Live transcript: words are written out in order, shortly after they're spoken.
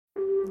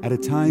At a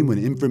time when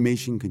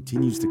information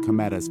continues to come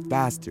at us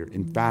faster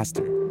and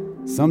faster,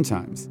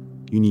 sometimes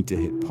you need to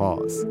hit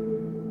pause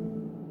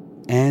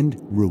and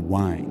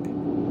rewind.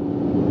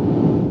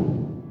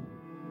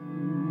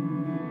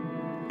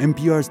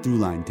 NPR's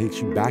Throughline takes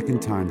you back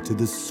in time to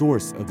the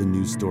source of the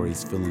news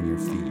stories filling your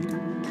feed.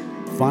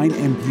 Find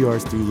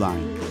NPR's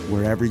Throughline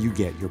wherever you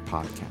get your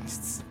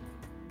podcasts.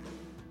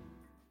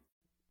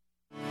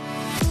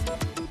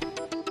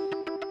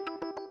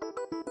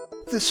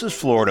 This is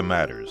Florida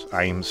Matters.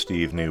 I am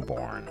Steve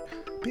Newborn.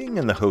 Being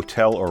in the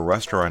hotel or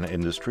restaurant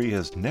industry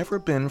has never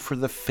been for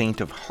the faint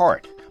of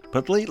heart.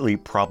 But lately,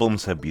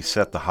 problems have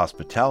beset the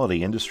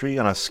hospitality industry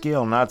on a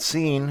scale not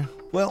seen,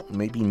 well,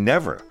 maybe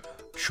never.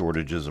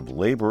 Shortages of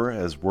labor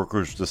as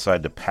workers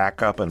decide to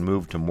pack up and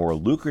move to more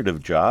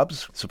lucrative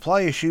jobs,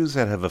 supply issues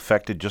that have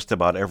affected just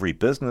about every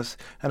business,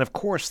 and of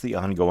course the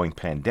ongoing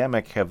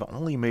pandemic have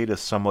only made a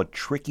somewhat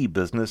tricky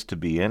business to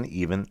be in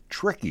even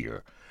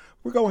trickier.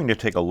 We're going to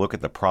take a look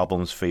at the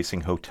problems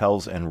facing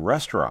hotels and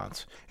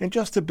restaurants. In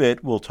just a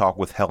bit, we'll talk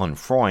with Helen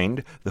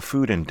Freund, the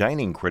food and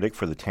dining critic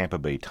for the Tampa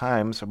Bay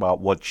Times, about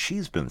what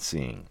she's been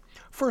seeing.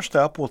 First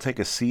up, we'll take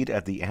a seat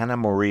at the Anna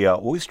Maria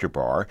Oyster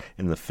Bar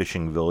in the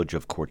fishing village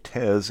of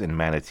Cortez in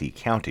Manatee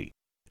County.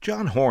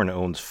 John Horn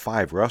owns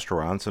 5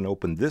 restaurants and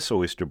opened this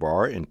oyster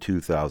bar in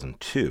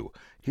 2002.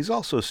 He's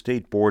also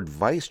State Board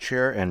Vice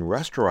Chair and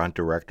Restaurant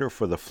Director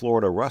for the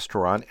Florida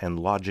Restaurant and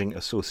Lodging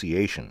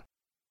Association.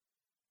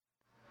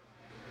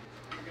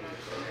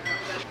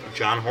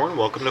 John Horn,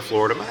 welcome to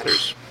Florida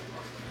Matters.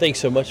 Thanks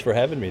so much for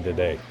having me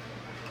today.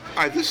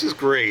 All right, this is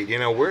great. You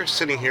know, we're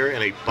sitting here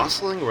in a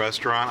bustling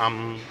restaurant.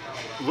 I'm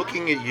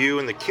looking at you,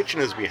 and the kitchen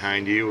is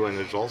behind you, and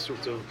there's all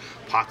sorts of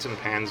pots and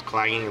pans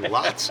clanging, and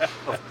lots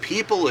of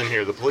people in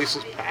here. The place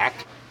is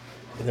packed.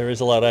 There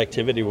is a lot of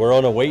activity. We're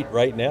on a wait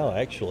right now,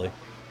 actually.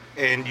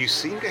 And you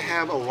seem to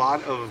have a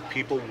lot of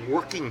people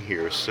working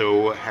here.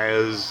 So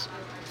has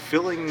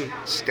filling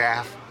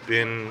staff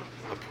been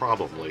a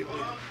problem lately?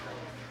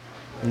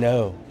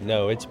 No,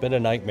 it's been a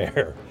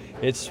nightmare.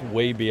 It's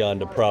way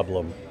beyond a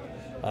problem.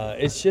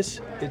 It's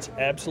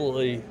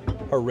absolutely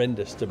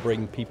horrendous to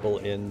bring people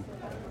in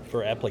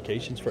for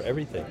applications for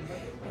everything.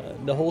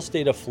 The whole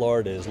state of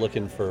Florida is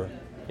looking for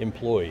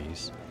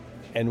employees,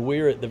 and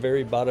we're at the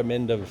very bottom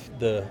end of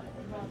the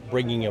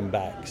bringing them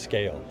back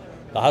scale.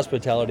 The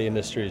hospitality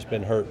industry has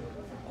been hurt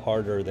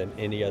harder than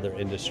any other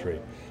industry.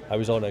 I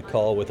was on a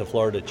call with the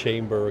Florida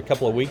Chamber a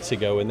couple of weeks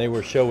ago, and they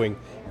were showing,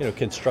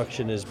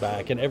 construction is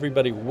back, and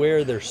everybody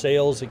where their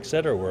sales, et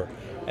cetera, were,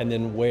 and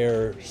then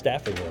where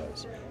staffing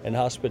was. And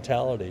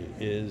hospitality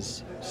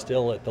is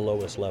still at the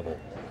lowest level.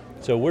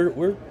 So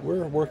we're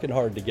working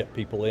hard to get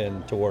people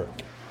in to work.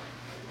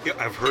 Yeah,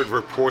 I've heard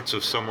reports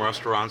of some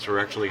restaurants are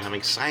actually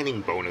having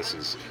signing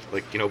bonuses,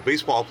 like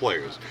baseball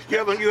players. You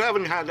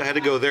haven't had to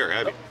go there,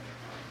 have you?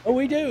 Oh,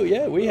 we do.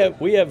 Yeah, we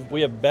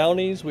have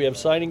bounties, we have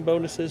signing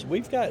bonuses.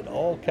 We've got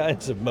all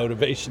kinds of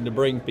motivation to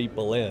bring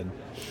people in.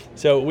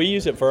 So we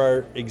use it for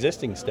our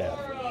existing staff.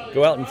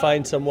 Go out and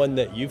find someone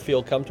that you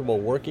feel comfortable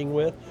working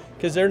with,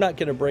 because they're not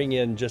going to bring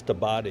in just a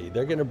body.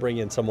 They're going to bring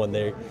in someone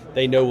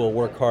they know will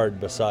work hard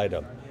beside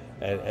them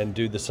and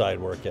do the side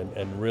work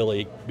and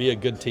really be a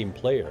good team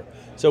player.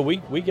 So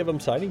we give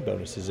them signing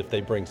bonuses if they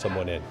bring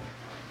someone in.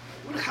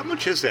 How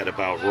much is that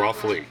about,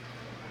 roughly?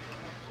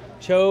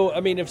 So,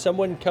 if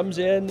someone comes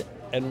in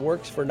and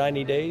works for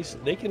 90 days,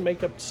 they can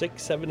make up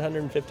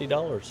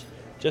 $750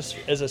 just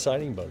as a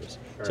signing bonus.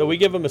 So we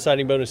give them a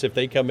signing bonus if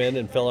they come in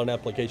and fill an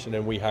application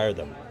and we hire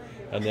them.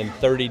 And then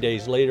 30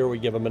 days later, we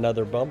give them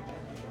another bump,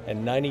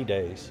 and 90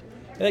 days.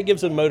 And that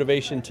gives them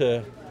motivation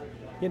to,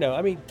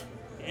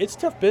 it's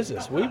tough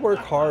business. We work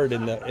hard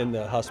in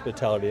the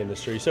hospitality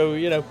industry. So,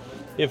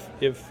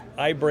 if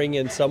I bring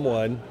in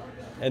someone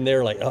and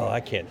they're like, oh, I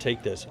can't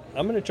take this,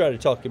 I'm going to try to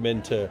talk them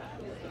into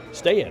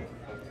staying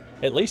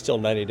at least till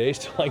 90 days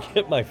till I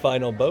get my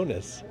final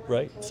bonus,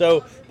 right?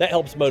 So that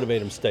helps motivate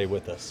them to stay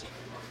with us.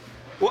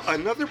 Well,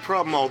 another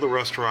problem all the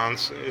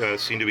restaurants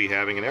seem to be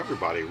having, and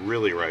everybody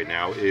really right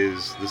now,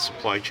 is the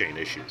supply chain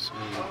issues.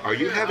 Are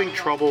you having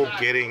trouble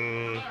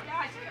getting,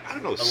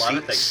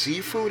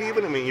 seafood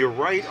even? You're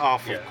right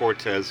off of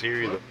Cortez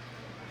here.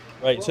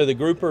 Right, so the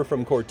grouper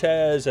from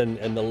Cortez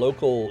and the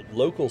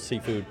local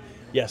seafood,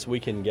 yes, we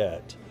can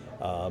get.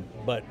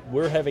 But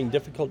we're having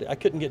difficulty. I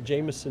couldn't get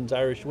Jameson's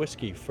Irish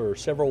whiskey for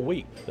several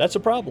weeks. That's a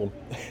problem.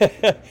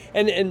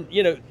 and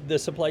the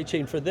supply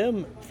chain for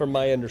them, from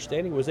my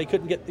understanding, was they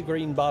couldn't get the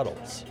green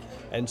bottles.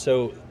 And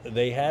so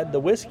they had the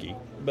whiskey,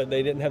 but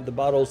they didn't have the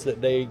bottles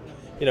that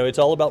it's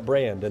all about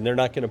brand, and they're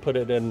not going to put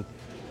it in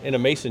a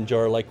mason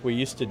jar like we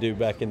used to do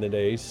back in the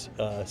days.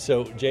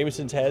 So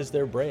Jameson's has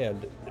their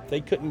brand. If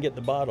they couldn't get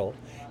the bottle,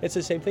 it's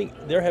the same thing.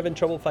 They're having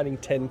trouble finding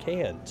 10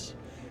 cans.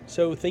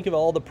 So think of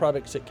all the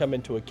products that come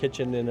into a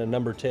kitchen in a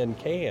number 10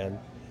 can.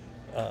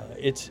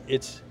 It's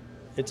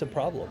a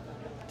problem.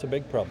 It's a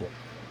big problem.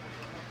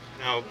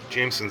 Now,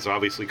 Jameson's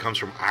obviously comes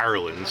from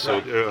Ireland,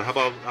 so how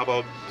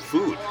about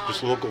food?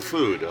 Just local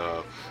food,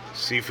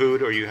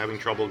 seafood? Are you having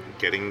trouble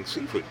getting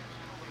seafood?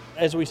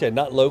 As we said,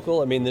 not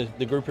local. I mean,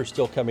 the grouper's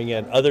still coming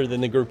in, other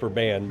than the grouper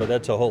ban, but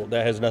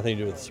that has nothing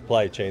to do with the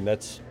supply chain.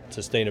 That's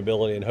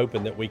sustainability and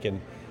hoping that we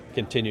can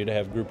continue to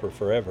have grouper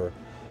forever.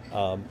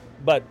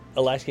 But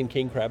Alaskan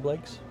king crab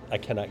legs, I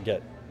cannot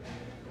get.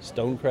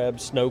 Stone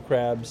crabs, snow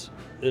crabs,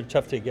 they're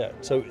tough to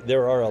get. So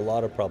there are a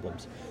lot of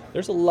problems.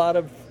 There's a lot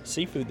of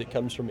seafood that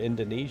comes from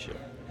Indonesia.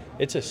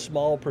 It's a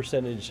small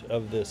percentage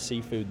of the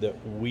seafood that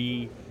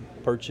we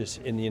purchase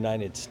in the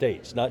United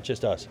States, not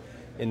just us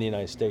in the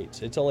United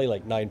States. It's only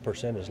like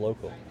 9% is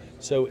local.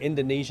 So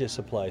Indonesia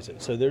supplies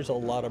it. So there's a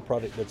lot of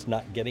product that's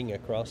not getting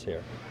across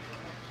here.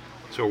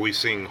 So are we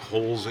seeing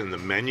holes in the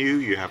menu?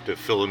 You have to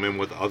fill them in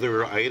with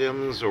other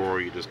items,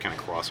 or you just kind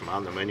of cross them out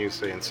on the menu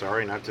saying,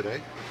 sorry, not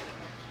today?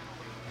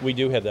 We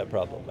do have that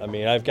problem. I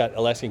mean, I've got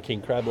Alaskan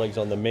king crab legs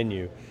on the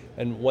menu,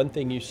 and one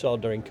thing you saw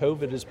during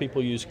COVID is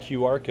people use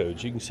QR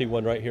codes. You can see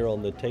one right here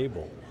on the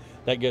table.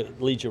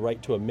 That leads you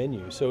right to a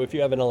menu. So if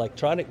you have an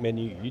electronic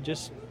menu, you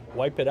just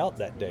wipe it out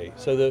that day.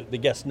 So the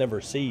guest never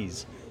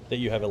sees that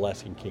you have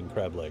Alaskan king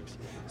crab legs.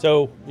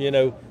 So,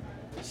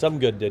 some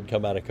good did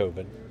come out of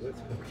COVID.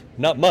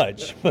 Not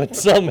much, but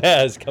some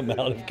has come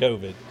out of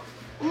COVID.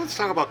 Well, let's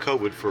talk about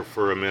COVID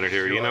for a minute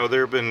here. Sure.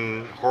 There have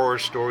been horror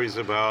stories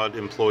about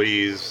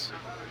employees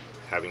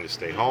having to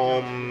stay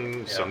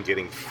home, some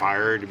getting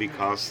fired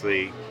because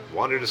they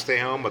wanted to stay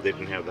home, but they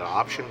didn't have the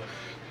option.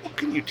 What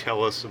can you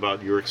tell us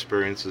about your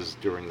experiences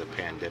during the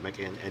pandemic,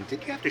 and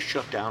did you have to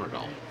shut down at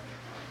all?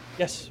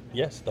 Yes.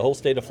 The whole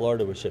state of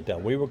Florida was shut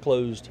down. We were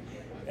closed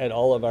at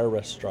all of our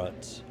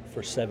restaurants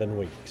for 7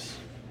 weeks.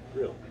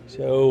 Really?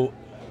 So,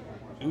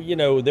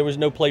 there was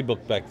no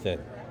playbook back then.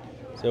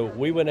 So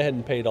we went ahead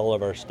and paid all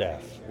of our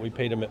staff. We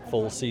paid them at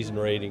full season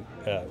rating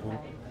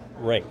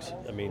ranks.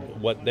 I mean,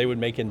 what they would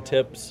make in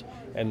tips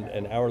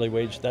and hourly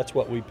wage, that's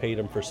what we paid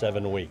them for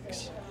 7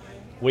 weeks.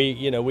 We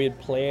had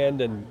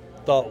planned and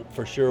thought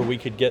for sure we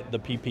could get the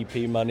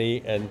PPP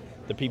money, and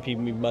the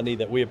PPP money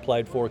that we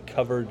applied for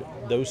covered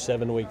those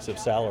 7 weeks of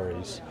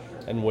salaries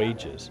and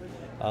wages.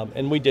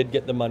 And we did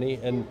get the money,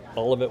 and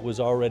all of it was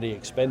already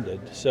expended.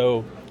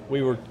 So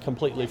we were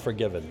completely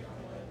forgiven.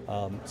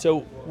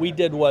 So we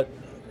did what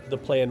the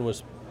plan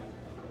was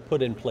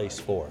put in place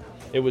for.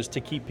 It was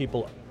to keep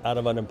people out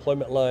of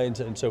unemployment lines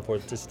and so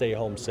forth, to stay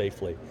home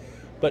safely.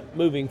 But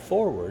moving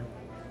forward,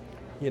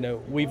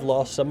 we've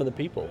lost some of the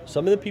people.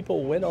 Some of the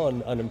people went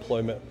on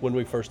unemployment when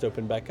we first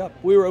opened back up.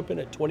 We were open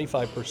at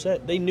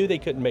 25%. They knew they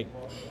couldn't make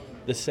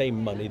the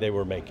same money they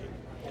were making.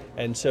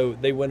 And so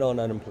they went on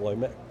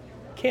unemployment.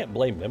 Can't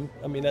blame them.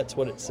 I mean, that's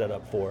what it's set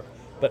up for.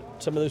 But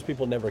some of those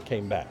people never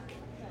came back.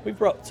 We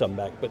brought some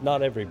back, but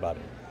not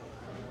everybody.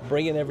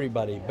 Bringing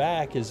everybody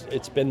back,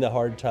 it's been the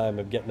hard time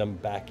of getting them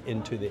back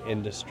into the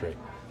industry.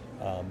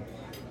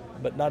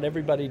 But not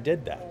everybody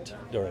did that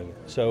during it.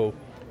 So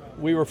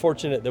we were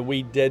fortunate that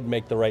we did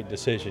make the right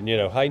decision.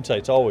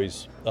 Hindsight's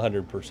always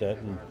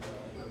 100%,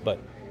 but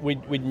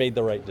we'd made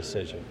the right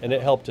decision, and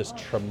it helped us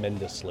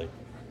tremendously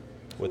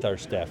with our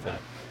staffing.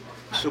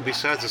 So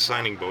besides the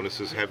signing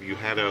bonuses, have you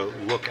had a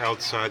look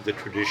outside the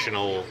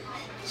traditional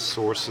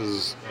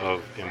sources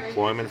of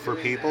employment for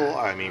people?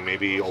 I mean,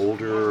 maybe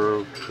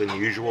older than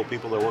usual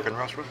people that work in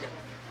restaurants?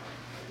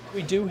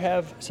 We do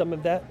have some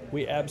of that.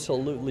 We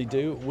absolutely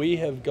do. We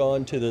have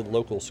gone to the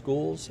local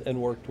schools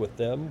and worked with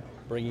them,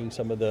 bringing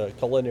some of the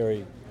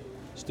culinary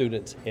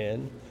students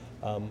in.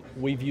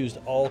 We've used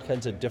all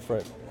kinds of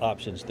different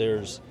options.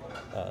 There's,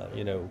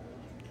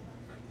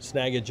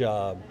 Snag a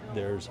Job.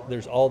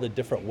 There's all the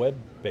different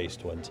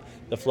web-based ones.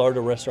 The Florida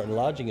Restaurant and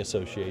Lodging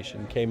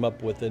Association came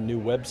up with a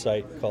new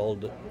website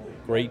called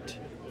Great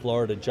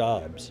Florida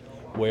Jobs,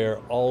 where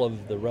all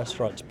of the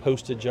restaurants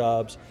posted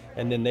jobs,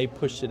 and then they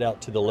pushed it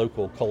out to the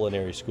local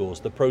culinary schools,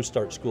 the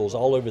ProStart schools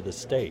all over the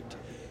state.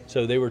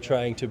 So they were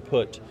trying to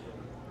put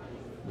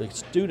the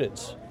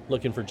students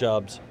looking for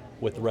jobs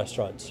with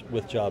restaurants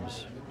with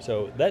jobs.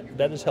 So that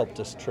has helped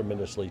us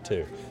tremendously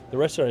too. The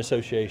Restaurant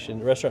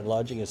and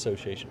Lodging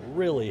Association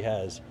really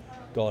has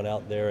gone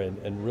out there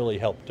and really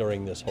helped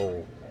during this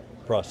whole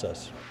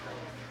process.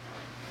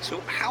 So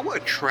how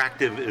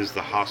attractive is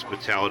the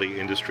hospitality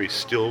industry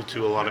still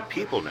to a lot of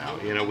people now?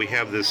 We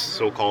have this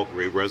so-called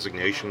great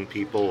resignation.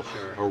 People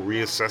are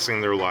reassessing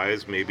their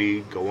lives,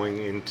 maybe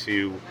going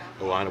into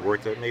a line of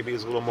work that maybe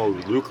is a little more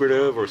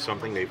lucrative or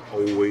something they've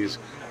always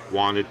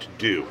wanted to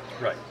do.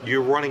 Right.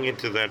 You're running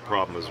into that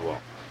problem as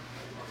well.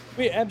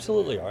 We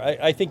absolutely are.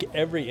 I think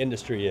every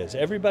industry is.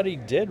 Everybody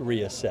did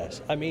reassess.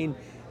 I mean,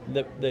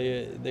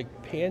 the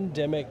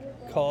pandemic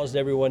caused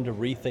everyone to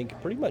rethink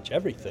pretty much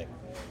everything.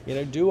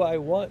 Do I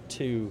want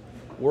to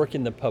work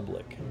in the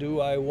public?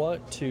 Do I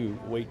want to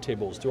wait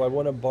tables? Do I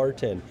want to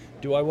bartend?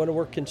 Do I want to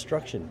work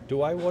construction?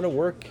 Do I want to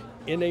work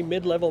in a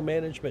mid-level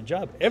management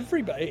job?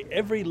 Everybody,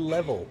 every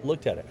level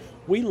looked at it.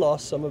 We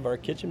lost some of our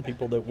kitchen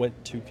people that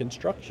went to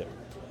construction.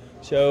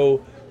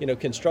 So,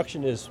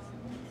 construction is,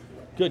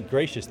 good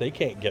gracious, they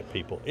can't get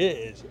people. It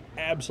is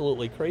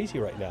absolutely crazy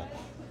right now.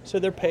 So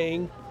they're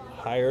paying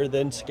higher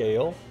than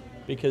scale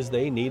because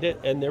they need it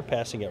and they're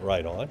passing it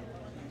right on.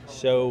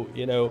 So,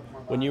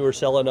 when you were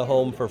selling a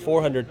home for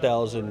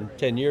 $400,000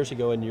 10 years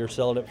ago and you're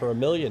selling it for $1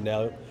 million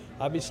now,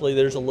 obviously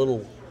there's a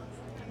little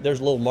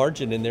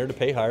margin in there to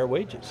pay higher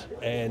wages.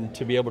 And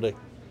to be able to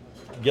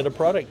get a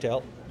product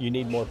out, you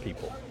need more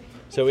people.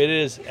 So it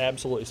is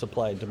absolutely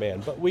supply and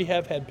demand. But we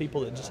have had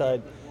people that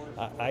decide,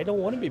 I don't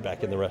want to be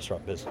back in the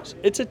restaurant business.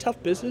 It's a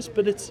tough business,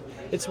 but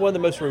it's one of the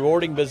most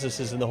rewarding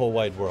businesses in the whole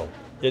wide world.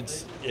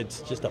 It's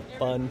just a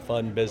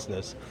fun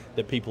business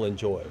that people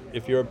enjoy.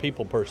 If you're a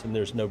people person,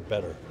 there's no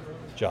better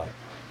job.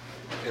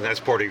 And that's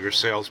part of your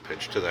sales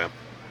pitch to them.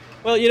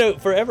 Well,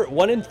 forever,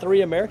 1 in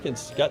 3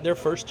 Americans got their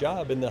first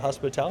job in the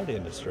hospitality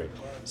industry.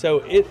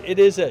 So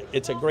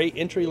it's a great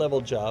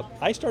entry-level job.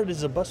 I started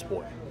as a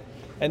busboy.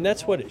 And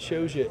that's what it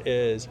shows you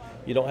is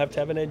you don't have to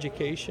have an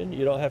education.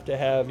 You don't have to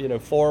have,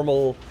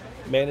 formal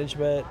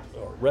management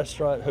or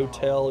restaurant,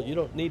 hotel. You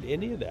don't need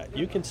any of that.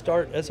 You can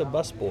start as a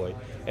busboy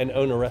and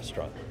own a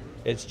restaurant.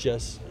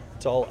 It's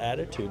all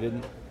attitude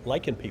and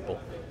liking people.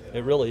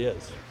 It really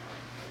is.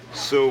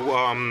 So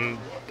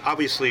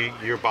obviously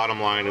your bottom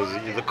line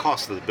is the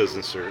costs of the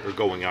business are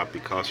going up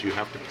because you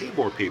have to pay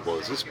more people.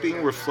 Is this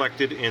being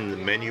reflected in the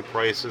menu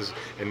prices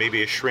and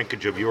maybe a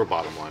shrinkage of your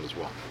bottom line as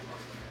well?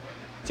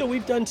 So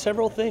we've done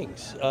several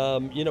things.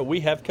 We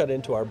have cut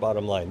into our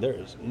bottom line. There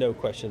is no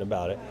question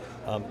about it.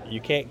 You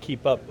can't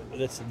keep up.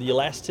 The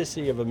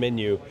elasticity of a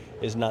menu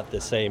is not the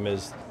same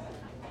as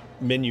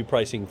menu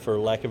pricing, for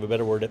lack of a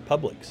better word, at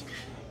Publix.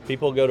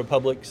 People go to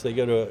Publix, they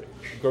go to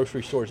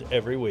grocery stores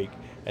every week,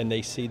 and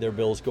they see their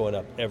bills going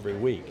up every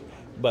week.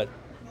 But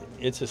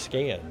it's a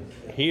scan.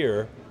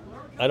 Here,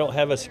 I don't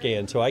have a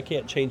scan, so I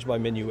can't change my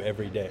menu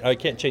every day. I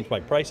can't change my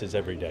prices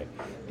every day.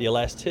 The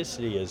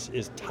elasticity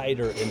is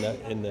tighter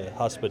in the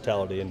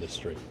hospitality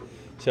industry.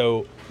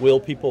 So will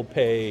people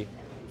pay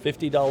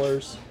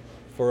 $50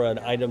 for an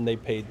item they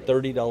paid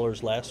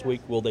 $30 last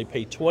week? Will they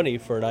pay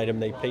 $20 for an item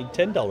they paid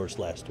 $10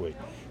 last week?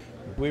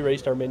 We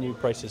raised our menu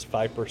prices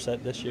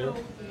 5% this year.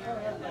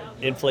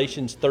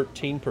 Inflation's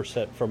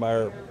 13%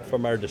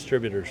 from our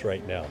distributors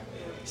right now.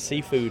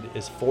 Seafood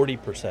is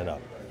 40%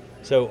 up.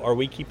 So are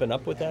we keeping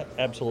up with that?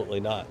 Absolutely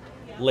not.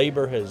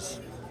 Labor has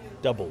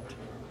doubled.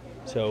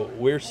 So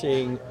we're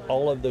seeing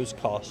all of those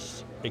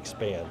costs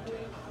expand.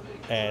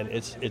 And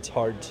it's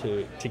hard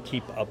to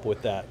keep up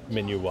with that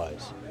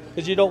menu-wise.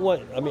 Because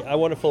I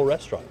want a full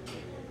restaurant.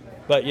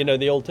 But,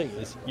 the old thing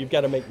is you've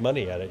got to make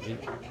money at it.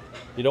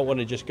 You don't want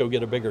to just go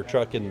get a bigger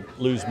truck and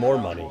lose more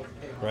money,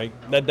 right?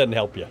 That doesn't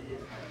help you.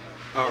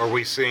 Are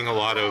we seeing a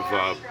lot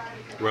of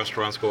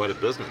restaurants go out of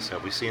business?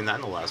 Have we seen that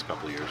in the last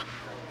couple of years?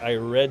 I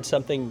read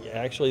something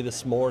actually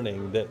this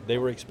morning that they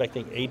were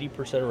expecting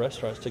 80% of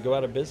restaurants to go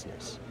out of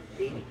business.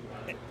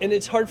 And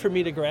it's hard for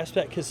me to grasp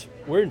that because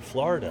we're in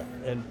Florida,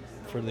 and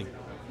for the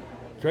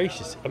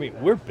gracious,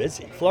 we're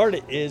busy.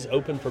 Florida is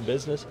open for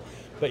business,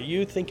 but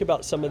you think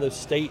about some of those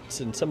states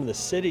and some of the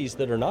cities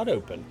that are not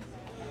open.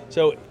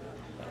 So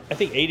I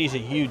think 80 is a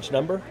huge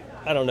number.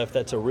 I don't know if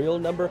that's a real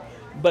number,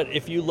 but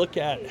if you look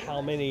at how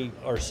many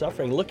are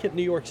suffering, look at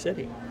New York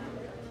City.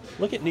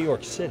 Look at New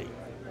York City.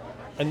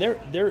 And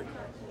they're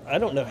I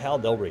don't know how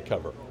they'll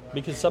recover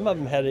because some of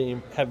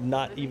them have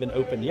not even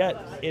opened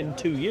yet in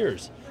 2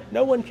 years.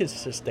 No one can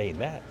sustain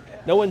that.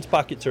 No one's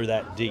pockets are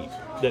that deep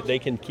that they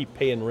can keep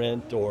paying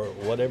rent or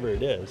whatever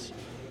it is.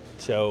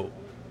 So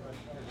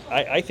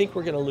I think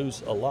we're going to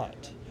lose a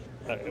lot.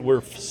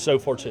 We're so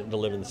fortunate to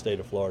live in the state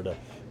of Florida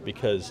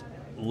because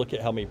look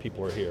at how many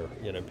people are here.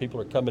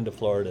 People are coming to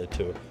Florida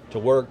to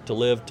work, to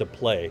live, to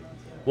play.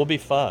 We'll be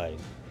fine,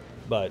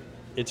 but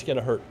it's going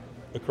to hurt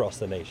across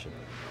the nation.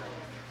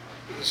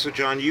 So,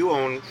 John, you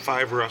own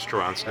 5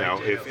 restaurants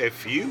now.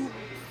 If you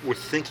were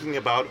thinking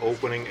about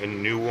opening a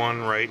new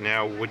one right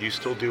now, would you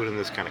still do it in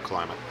this kind of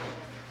climate?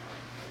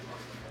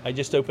 I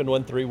just opened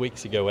one 3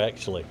 weeks ago,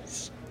 actually.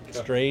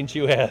 Strange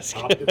you ask.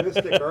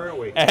 Optimistic, aren't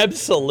we?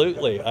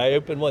 Absolutely. I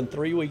opened one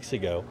 3 weeks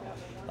ago.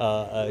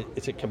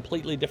 It's a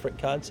completely different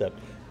concept.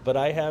 But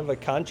I have a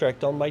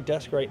contract on my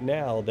desk right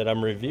now that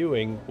I'm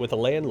reviewing with a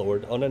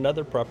landlord on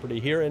another property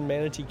here in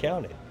Manatee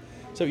County.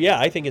 So, yeah,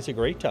 I think it's a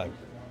great time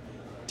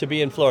to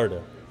be in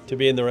Florida, to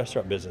be in the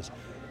restaurant business.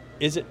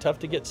 Is it tough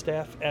to get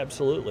staff?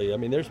 Absolutely.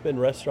 There's been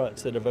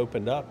restaurants that have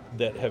opened up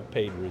that have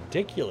paid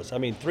ridiculous,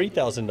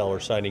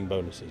 $3,000 signing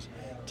bonuses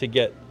to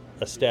get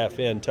a staff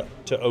in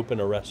to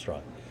open a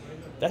restaurant.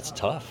 That's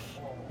tough.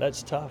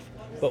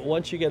 But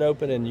once you get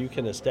open and you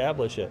can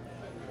establish it,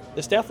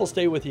 the staff will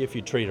stay with you if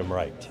you treat them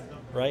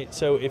right?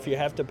 So if you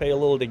have to pay a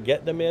little to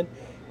get them in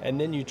and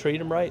then you treat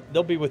them right,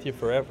 they'll be with you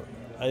forever.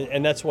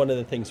 And that's one of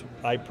the things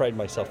I pride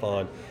myself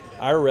on.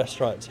 Our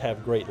restaurants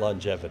have great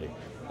longevity.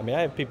 I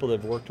have people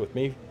that have worked with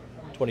me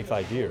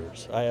 25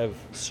 years. I have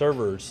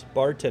servers,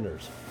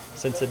 bartenders,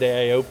 since the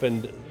day I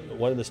opened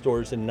one of the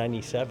stores in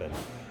 97.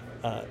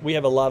 We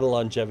have a lot of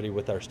longevity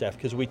with our staff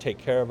because we take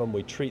care of them.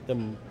 We treat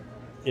them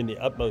in the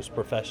utmost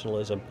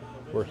professionalism.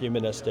 We're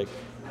humanistic.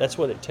 That's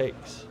what it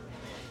takes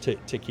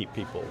to keep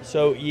people.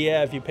 So,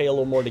 yeah, if you pay a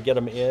little more to get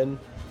them in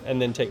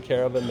and then take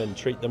care of them and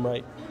treat them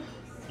right,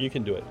 you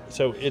can do it.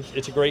 So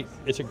it's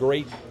a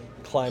great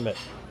climate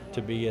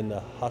to be in the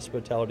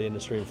hospitality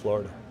industry in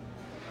Florida.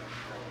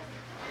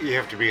 You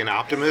have to be an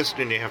optimist,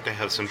 and you have to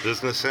have some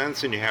business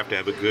sense, and you have to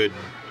have a good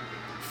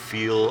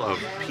feel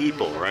of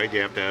people, right?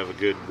 You have to have a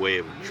good way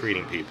of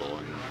treating people.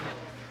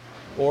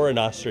 Or an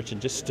ostrich and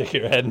just stick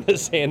your head in the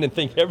sand and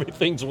think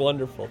everything's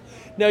wonderful.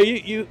 No,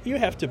 you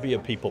have to be a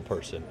people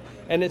person.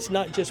 And it's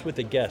not just with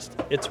the guest,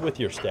 it's with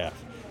your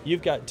staff.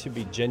 You've got to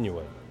be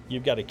genuine.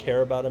 You've got to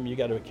care about them. You've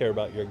got to care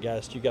about your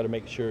guests. You've got to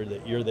make sure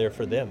that you're there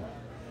for them.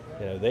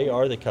 You know, they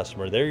are the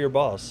customer. They're your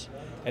boss.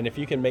 And if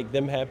you can make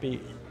them happy,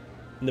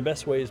 the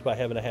best way is by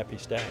having a happy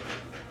staff.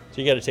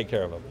 So you got to take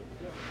care of them.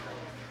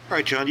 All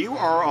right, John, you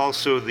are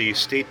also the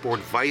State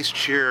Board Vice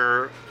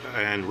Chair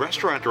and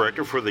Restaurant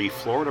Director for the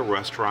Florida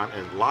Restaurant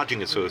and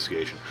Lodging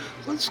Association.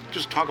 Let's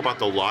just talk about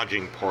the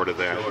lodging part of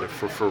that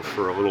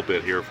for a little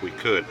bit here, if we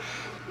could.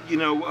 You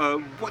know,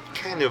 what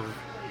kind of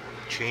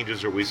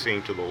changes are we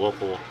seeing to the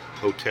local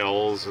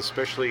hotels,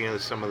 especially in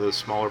some of the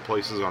smaller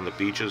places on the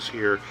beaches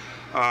here?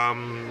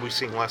 We're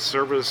seeing less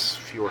service,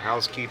 fewer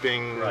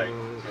housekeeping,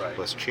 right.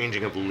 Less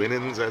changing of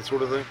linens, that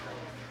sort of thing?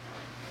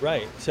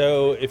 Right.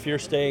 So if you're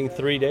staying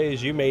 3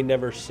 days, you may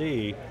never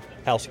see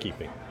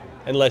housekeeping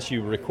unless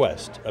you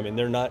request. I mean,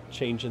 they're not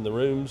changing the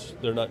rooms.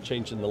 They're not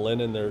changing the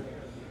linen.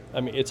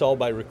 It's all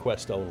by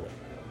request only.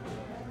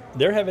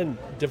 They're having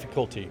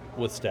difficulty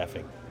with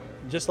staffing,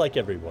 just like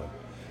everyone.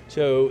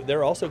 So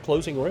they're also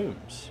closing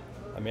rooms.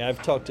 I mean,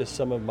 I've talked to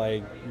some of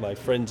my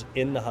friends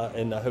in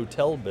the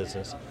hotel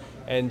business,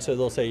 and so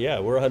they'll say, yeah,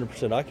 we're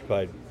 100%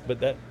 occupied, but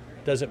that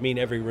doesn't mean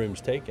every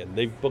room's taken.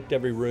 They've booked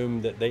every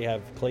room that they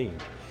have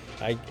cleaned.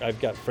 I've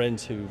got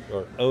friends who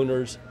are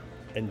owners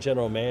and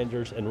general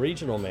managers and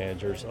regional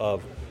managers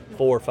of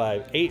 4,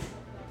 5, 8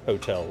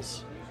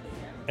 hotels,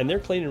 and they're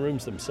cleaning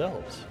rooms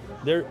themselves.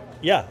 You've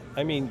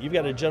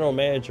got a general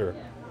manager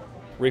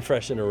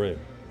refreshing a room.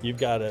 You've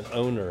got an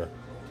owner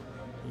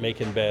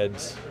making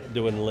beds,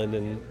 doing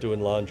linen, doing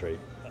laundry.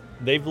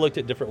 They've looked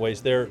at different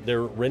ways.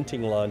 They're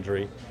renting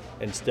laundry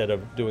instead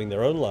of doing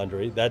their own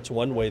laundry. That's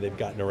one way they've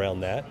gotten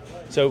around that.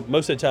 So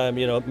most of the time,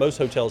 most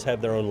hotels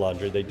have their own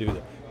laundry. They do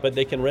that. But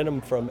they can rent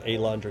them from a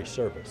laundry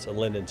service, a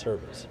linen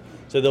service.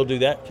 So they'll do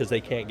that because they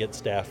can't get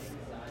staff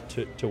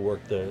to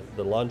work the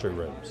laundry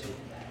rooms.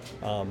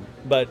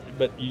 But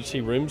you see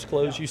rooms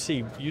closed. You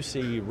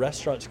see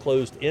restaurants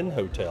closed in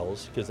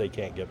hotels because they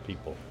can't get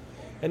people.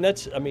 And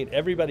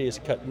everybody is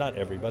not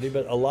everybody,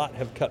 but a lot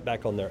have cut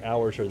back on their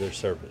hours or their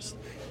service.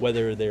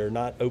 Whether they're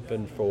not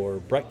open for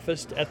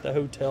breakfast at the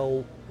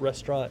hotel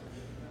restaurant,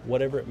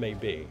 whatever it may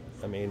be.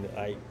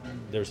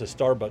 There's a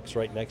Starbucks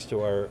right next to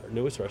our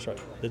newest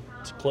restaurant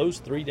that's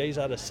closed 3 days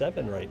out of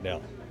 7 right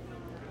now.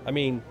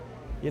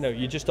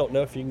 You just don't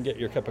know if you can get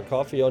your cup of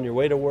coffee on your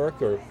way to work,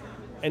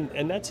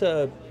 and that's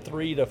a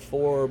 3 to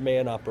 4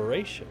 man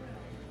operation,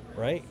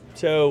 right?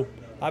 So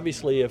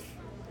obviously,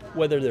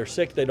 whether they're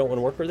sick, they don't want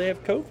to work, or they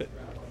have COVID.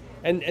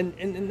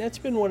 And that's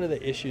been one of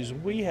the issues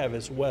we have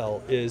as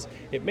well, is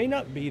it may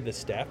not be the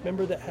staff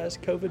member that has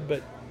COVID,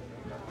 but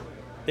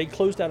they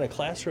closed down a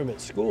classroom at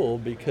school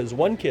because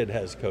one kid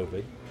has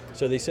COVID,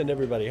 so they send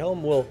everybody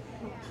home. Well,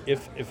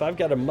 if I've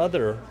got a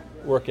mother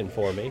working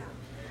for me,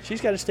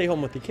 she's got to stay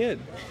home with the kid.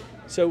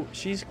 So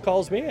she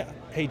calls me,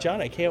 hey,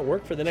 John, I can't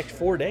work for the next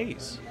 4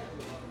 days.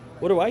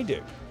 What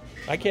do?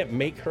 I can't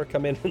make her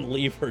come in and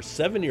leave her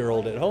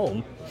 7-year-old at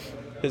home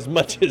as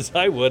much as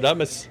I would. I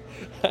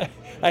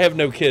have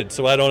no kids,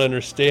 so I don't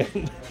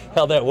understand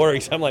how that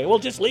works. I'm like, well,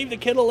 just leave the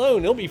kid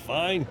alone. He'll be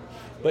fine.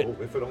 But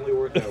if it only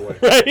worked that way.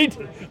 Right?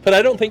 But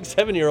I don't think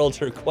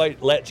 7-year-olds are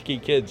quite latchkey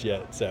kids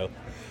yet. So,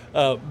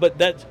 but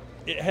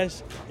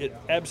it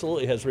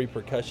absolutely has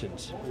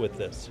repercussions with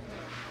this.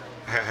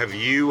 Have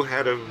you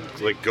had to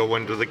go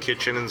into the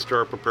kitchen and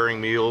start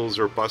preparing meals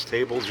or bus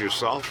tables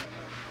yourself?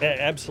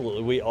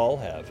 Absolutely, we all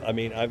have.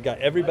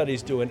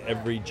 Everybody's doing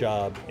every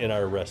job in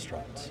our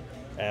restaurants.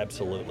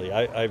 Absolutely.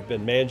 I've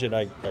been managing,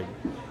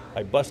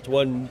 I bust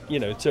one,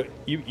 so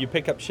you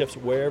pick up shifts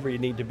wherever you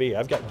need to be.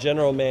 I've got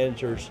general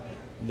managers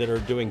that are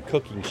doing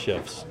cooking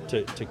shifts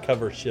to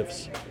cover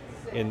shifts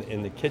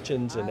in the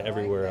kitchens and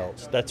everywhere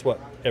else. That's what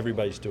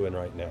everybody's doing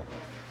right now.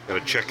 Got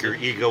to check your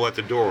ego at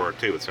the door,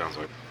 too, it sounds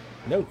like.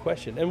 No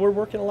question. And we're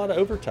working a lot of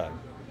overtime.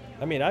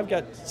 I've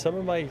got some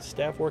of my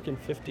staff working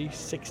 50,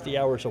 60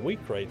 hours a week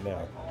right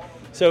now.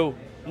 So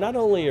not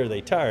only are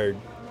they tired,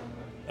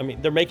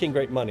 they're making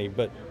great money,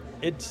 but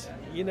it's,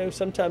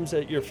 sometimes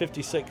at your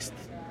 56th,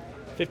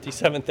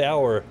 57th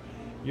hour,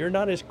 you're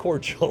not as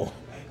cordial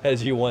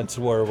as you once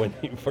were when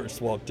you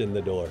first walked in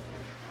the door.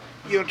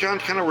 John,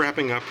 kind of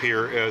wrapping up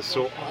here,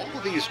 so all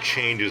of these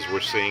changes we're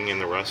seeing in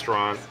the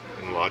restaurant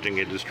and lodging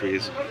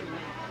industries,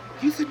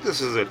 do you think this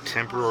is a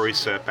temporary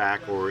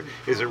setback, or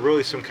is it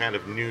really some kind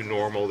of new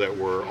normal that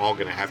we're all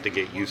going to have to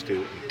get used to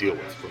and deal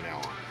with from now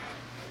on?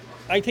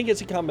 I think it's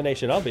a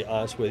combination. I'll be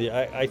honest with you.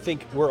 I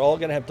think we're all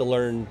going to have to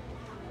learn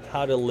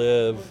how to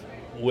live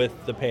with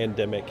the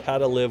pandemic, how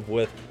to live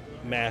with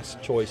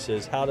mask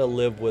choices, how to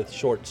live with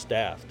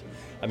short-staffed.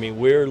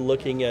 We're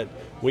looking at,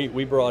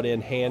 we brought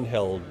in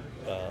handheld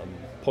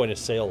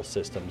point-of-sale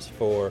systems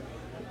for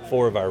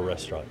 4 of our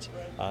restaurants.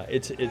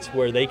 It's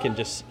where they can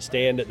just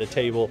stand at the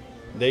table,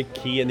 They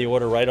key in the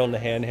order right on the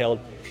handheld.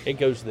 It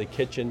goes to the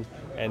kitchen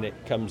and it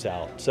comes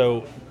out.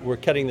 So we're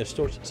cutting the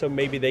stores so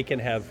maybe they can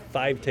have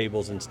 5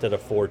 tables instead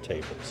of 4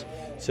 tables.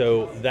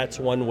 So that's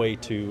one way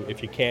to,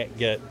 if you can't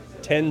get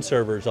 10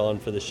 servers on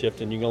for the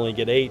shift and you can only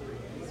get 8,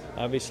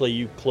 obviously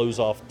you close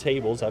off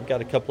tables. I've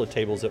got a couple of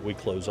tables that we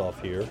close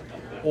off here.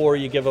 Or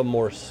you give them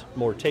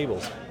more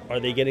tables.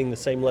 Are they getting the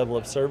same level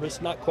of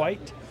service? Not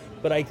quite.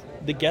 But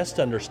the guests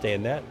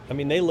understand that. I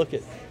mean, they look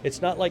at,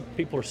 it's not like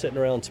people are sitting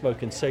around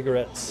smoking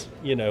cigarettes,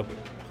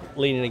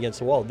 leaning against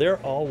the wall. They're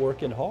all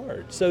working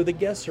hard. So the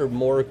guests are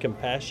more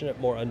compassionate,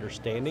 more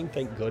understanding,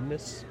 thank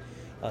goodness.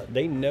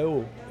 They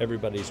know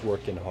everybody's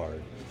working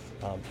hard.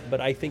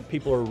 But I think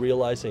people are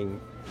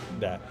realizing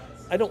that.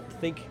 I don't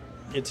think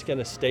it's going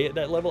to stay at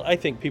that level. I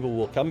think people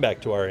will come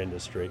back to our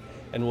industry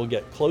and we'll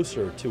get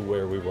closer to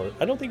where we were.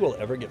 I don't think we'll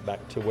ever get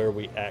back to where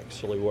we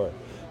actually were.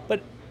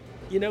 But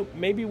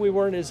maybe we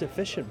weren't as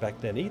efficient back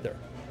then either.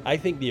 I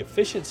think the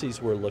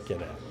efficiencies we're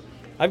looking at.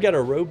 I've got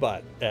a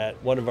robot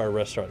at one of our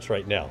restaurants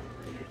right now.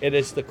 It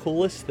is the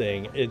coolest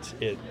thing.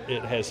 It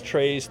has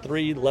trays,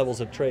 3 levels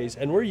of trays,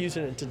 and we're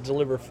using it to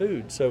deliver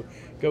food. So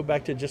go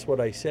back to just what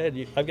I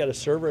said. I've got a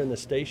server in the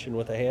station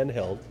with a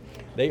handheld.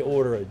 They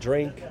order a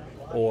drink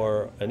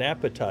or an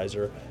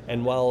appetizer,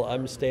 and while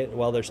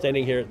they're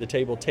standing here at the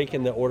table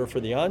taking the order for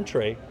the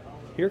entree,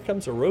 here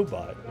comes a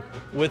robot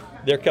with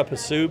their cup of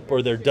soup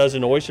or their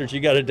dozen oysters.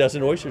 You got a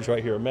dozen oysters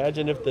right here.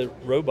 Imagine if the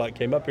robot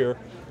came up here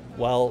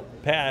while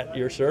Pat,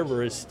 your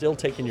server, is still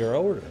taking your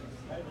order.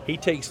 He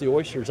takes the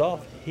oysters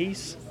off.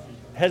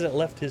 Hasn't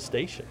left his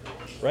station,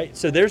 right?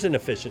 So there's an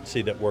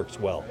efficiency that works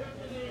well.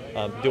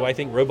 Do I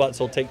think robots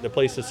will take the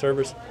place of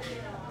servers?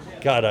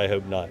 God, I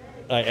hope not.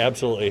 I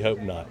absolutely hope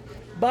not.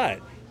 But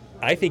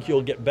I think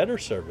you'll get better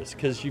service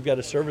because you've got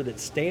a server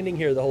that's standing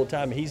here the whole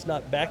time. He's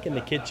not back in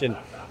the kitchen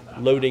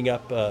loading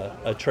up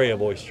a tray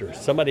of oysters.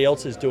 Somebody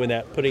else is doing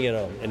that, putting it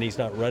on, and he's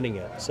not running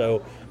it.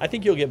 So I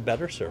think you'll get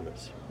better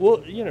service.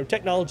 Well,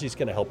 technology is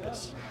going to help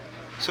us.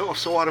 So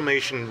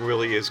automation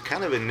really is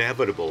kind of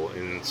inevitable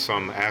in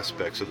some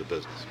aspects of the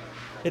business.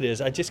 It is.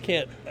 I just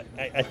can't.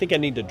 I think I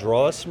need to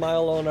draw a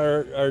smile on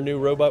our new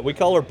robot. We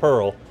call her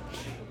Pearl.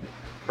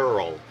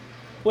 Pearl.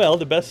 Well,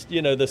 the best,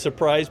 the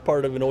surprise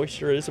part of an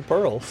oyster is a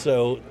pearl.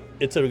 So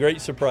it's a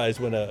great surprise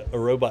when a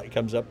robot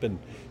comes up and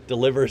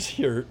delivers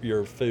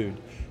your food.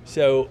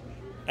 So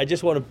I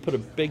just want to put a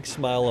big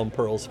smile on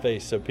Pearl's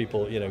face so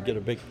people,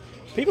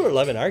 people are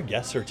loving. Our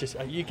guests are just,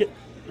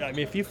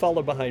 if you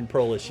follow behind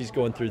Pearl as she's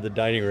going through the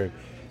dining room,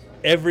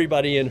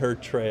 everybody in her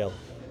trail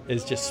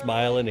is just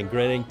smiling and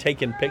grinning,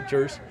 taking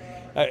pictures.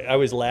 I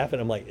was laughing.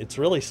 I'm like, it's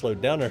really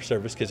slowed down our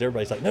service because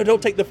everybody's like, no,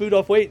 don't take the food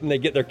off, wait. And they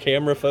get their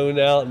camera phone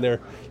out and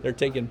they're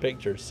taking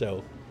pictures.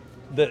 So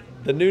the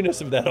newness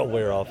of that will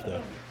wear off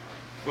though.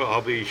 Well,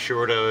 I'll be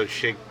sure to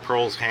shake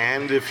Pearl's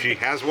hand if she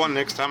has one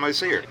next time I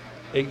see her.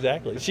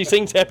 Exactly. She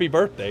sings happy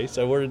birthday,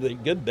 so we're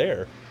good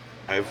there.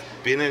 I've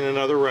been in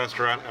another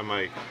restaurant, and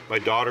my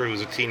daughter,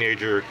 who's a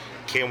teenager,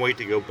 can't wait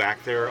to go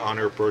back there on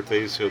her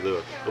birthday so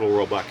the little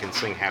robot can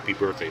sing happy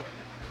birthday.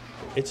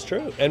 It's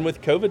true. And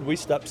with COVID, we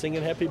stopped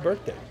singing happy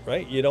birthday,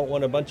 right? You don't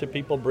want a bunch of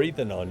people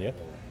breathing on you.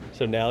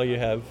 So now you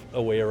have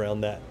a way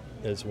around that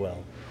as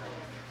well.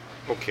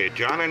 Okay,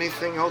 John,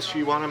 anything else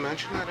you want to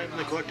mention that I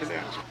neglected to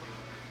ask?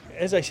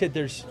 As I said,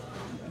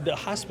 the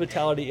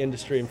hospitality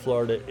industry in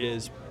Florida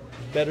is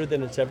better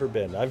than it's ever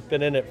been. I've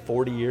been in it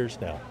 40 years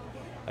now.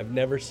 I've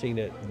never seen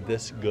it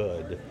this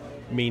good,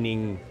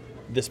 meaning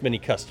this many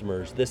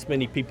customers, this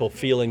many people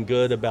feeling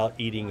good about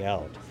eating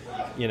out.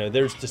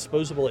 There's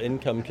disposable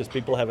income because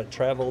people haven't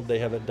traveled, they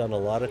haven't done a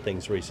lot of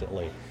things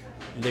recently.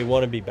 They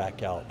want to be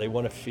back out. They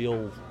want to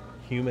feel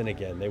human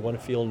again. They want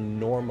to feel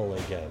normal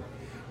again.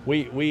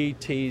 We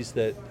tease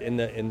that in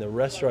the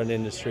restaurant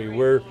industry,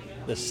 we're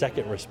the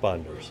second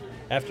responders.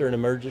 After an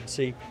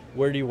emergency,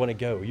 where do you want to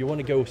go? You want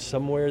to go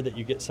somewhere that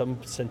you get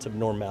some sense of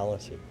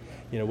normalcy.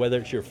 Whether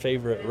it's your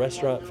favorite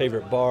restaurant,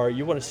 favorite bar,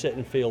 you want to sit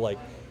and feel like,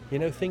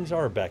 things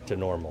are back to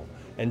normal.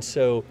 And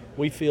so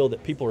we feel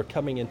that people are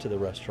coming into the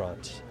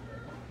restaurants.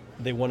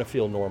 They want to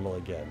feel normal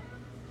again.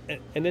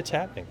 And it's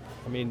happening.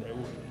 I mean,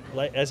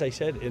 as I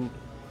said, in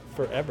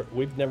forever,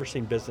 we've never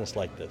seen business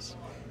like this.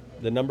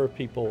 The number of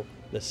people,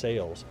 the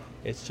sales,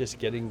 it's just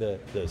getting the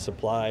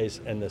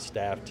supplies and the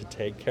staff to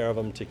take care of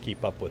them, to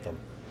keep up with them.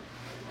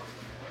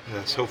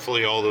 Yes,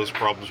 hopefully all those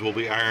problems will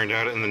be ironed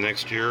out in the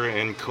next year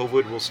and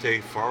COVID will stay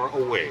far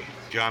away.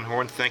 John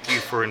Horn, thank you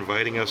for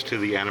inviting us to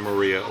the Anna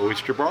Maria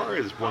Oyster Bar.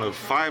 It's one of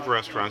 5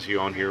 restaurants you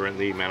own here in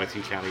the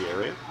Manatee County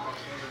area.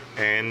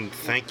 And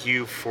thank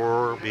you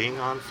for being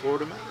on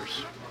Florida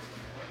Matters.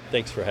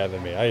 Thanks for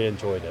having me. I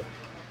enjoyed it.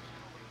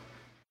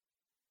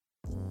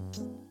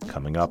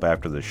 Coming up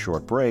after this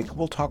short break,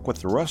 we'll talk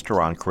with the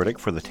restaurant critic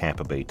for the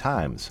Tampa Bay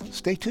Times.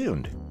 Stay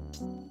tuned.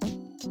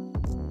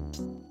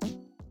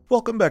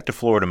 Welcome back to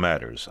Florida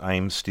Matters.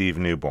 I'm Steve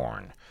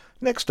Newborn.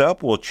 Next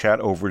up, we'll chat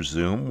over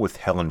Zoom with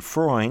Helen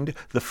Freund,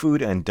 the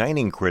food and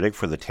dining critic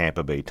for the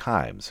Tampa Bay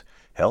Times.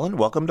 Helen,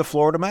 welcome to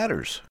Florida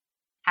Matters.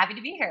 Happy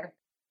to be here.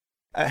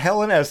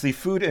 Helen, as the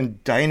food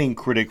and dining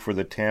critic for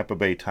the Tampa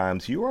Bay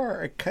Times, you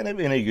are kind of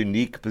in a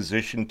unique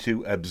position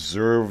to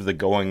observe the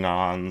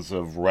going-ons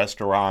of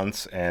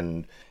restaurants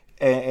and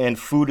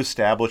food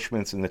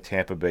establishments in the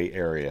Tampa Bay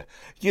area.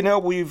 You know,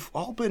 we've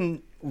all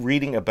been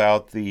reading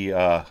about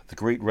the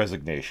Great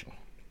Resignation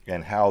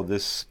and how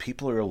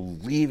people are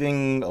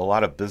leaving a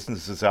lot of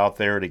businesses out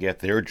there to get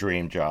their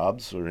dream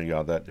jobs, or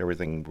that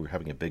everything, we're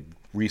having a big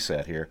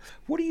reset here.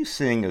 What are you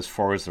seeing as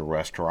far as the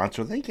restaurants?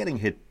 Are they getting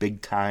hit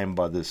big time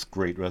by this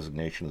Great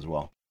Resignation as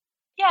well?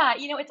 Yeah,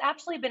 it's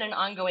absolutely been an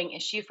ongoing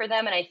issue for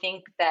them. And I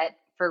think that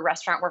for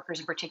restaurant workers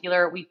in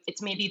particular, we've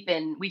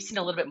seen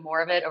a little bit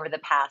more of it over the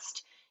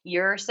past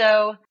year or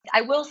so.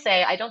 I will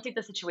say, I don't think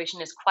the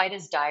situation is quite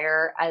as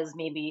dire as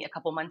maybe a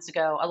couple months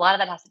ago. A lot of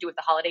that has to do with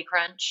the holiday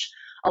crunch.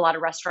 A lot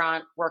of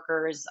restaurant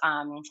workers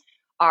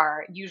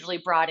are usually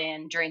brought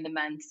in during the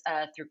months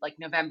through like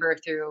November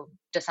through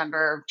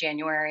December,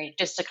 January,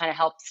 just to kind of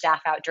help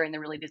staff out during the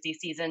really busy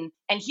season.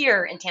 And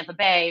here in Tampa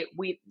Bay,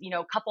 we,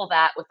 couple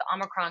that with the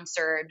Omicron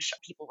surge,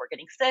 people were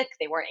getting sick,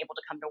 they weren't able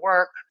to come to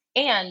work,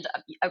 and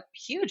a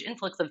huge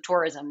influx of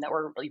tourism that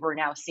we're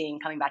now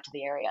seeing coming back to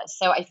the area.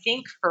 So I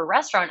think for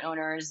restaurant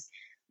owners,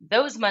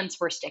 those months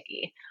were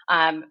sticky.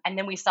 And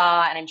then we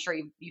saw, and I'm sure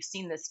you've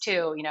seen this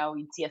too,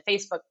 you'd see a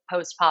Facebook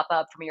post pop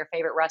up from your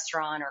favorite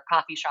restaurant or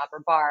coffee shop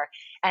or bar,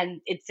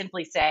 and it'd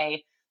simply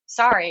say,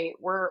 sorry,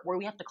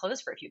 we have to close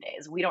for a few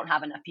days. We don't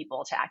have enough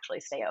people to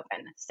actually stay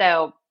open.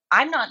 So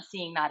I'm not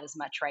seeing that as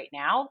much right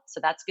now. So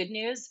that's good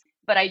news.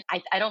 But I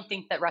don't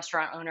think that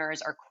restaurant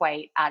owners are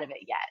quite out of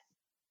it yet.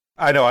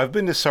 I know. I've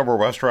been to several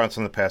restaurants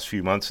in the past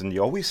few months, and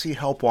you always see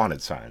help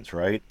wanted signs,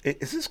 right?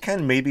 Is this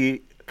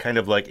kind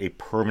of like a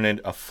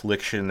permanent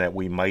affliction that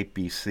we might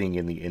be seeing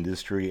in the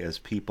industry as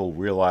people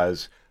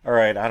realize, all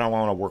right, I don't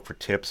want to work for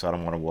tips. I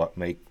don't want to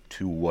make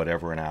 $2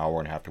 whatever an hour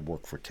and have to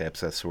work for tips,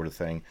 that sort of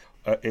thing.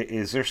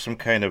 Is there some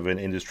kind of an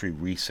industry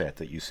reset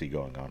that you see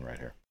going on right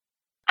here?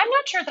 I'm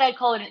not sure that I'd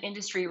call it an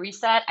industry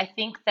reset. I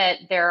think that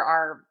there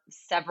are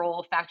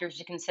several factors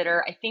to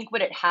consider. I think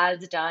what it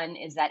has done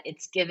is that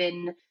it's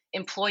given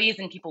employees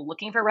and people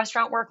looking for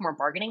restaurant work more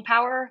bargaining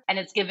power. And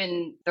it's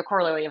given, the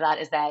corollary of that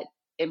is that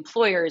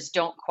employers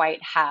don't quite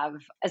have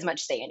as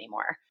much say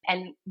anymore.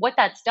 And what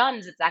that's done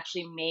is it's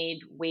actually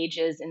made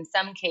wages in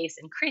some case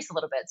increase a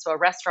little bit. So a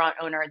restaurant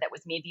owner that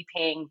was maybe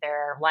paying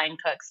their line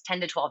cooks $10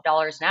 to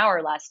 $12 an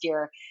hour last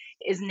year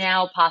is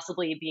now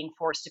possibly being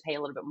forced to pay a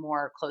little bit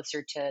more,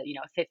 closer to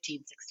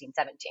 15, 16,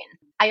 17.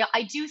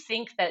 I do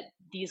think that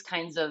these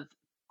kinds of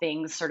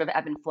things sort of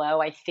ebb and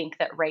flow. I think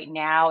that right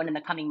now and in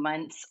the coming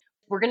months,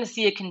 we're going to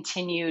see a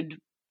continued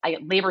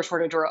labor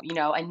shortage, or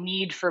a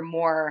need for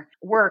more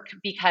work,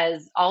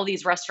 because all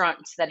these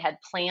restaurants that had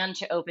planned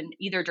to open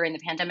either during the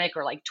pandemic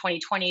or like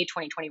 2020,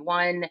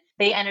 2021,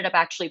 they ended up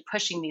actually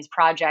pushing these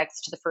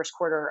projects to the first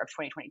quarter of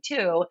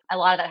 2022. A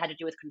lot of that had to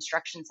do with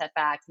construction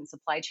setbacks and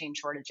supply chain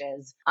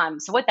shortages.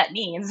 So what that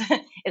means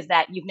is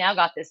that you've now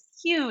got this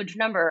huge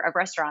number of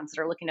restaurants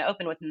that are looking to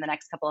open within the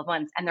next couple of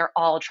months, and they're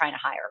all trying to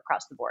hire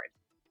across the board.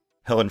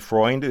 Helen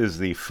Freund is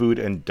the food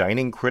and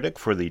dining critic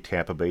for the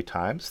Tampa Bay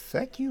Times.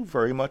 Thank you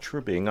very much for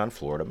being on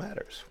Florida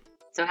Matters.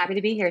 So happy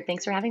to be here.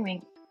 Thanks for having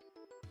me.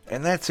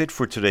 And that's it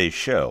for today's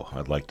show.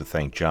 I'd like to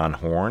thank John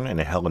Horn and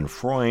Helen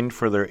Freund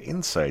for their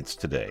insights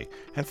today.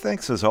 And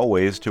thanks as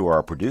always to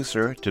our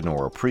producer,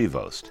 Denora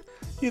Prevost.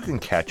 You can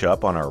catch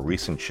up on our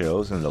recent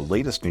shows and the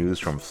latest news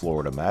from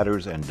Florida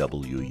Matters and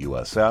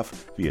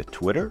WUSF via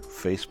Twitter,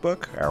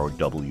 Facebook, our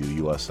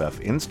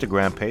WUSF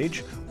Instagram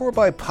page, or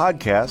by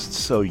podcasts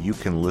so you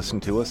can listen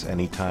to us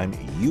anytime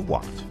you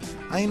want.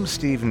 I am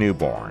Steve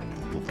Newborn.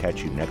 We'll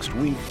catch you next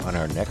week on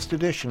our next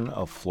edition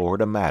of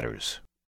Florida Matters.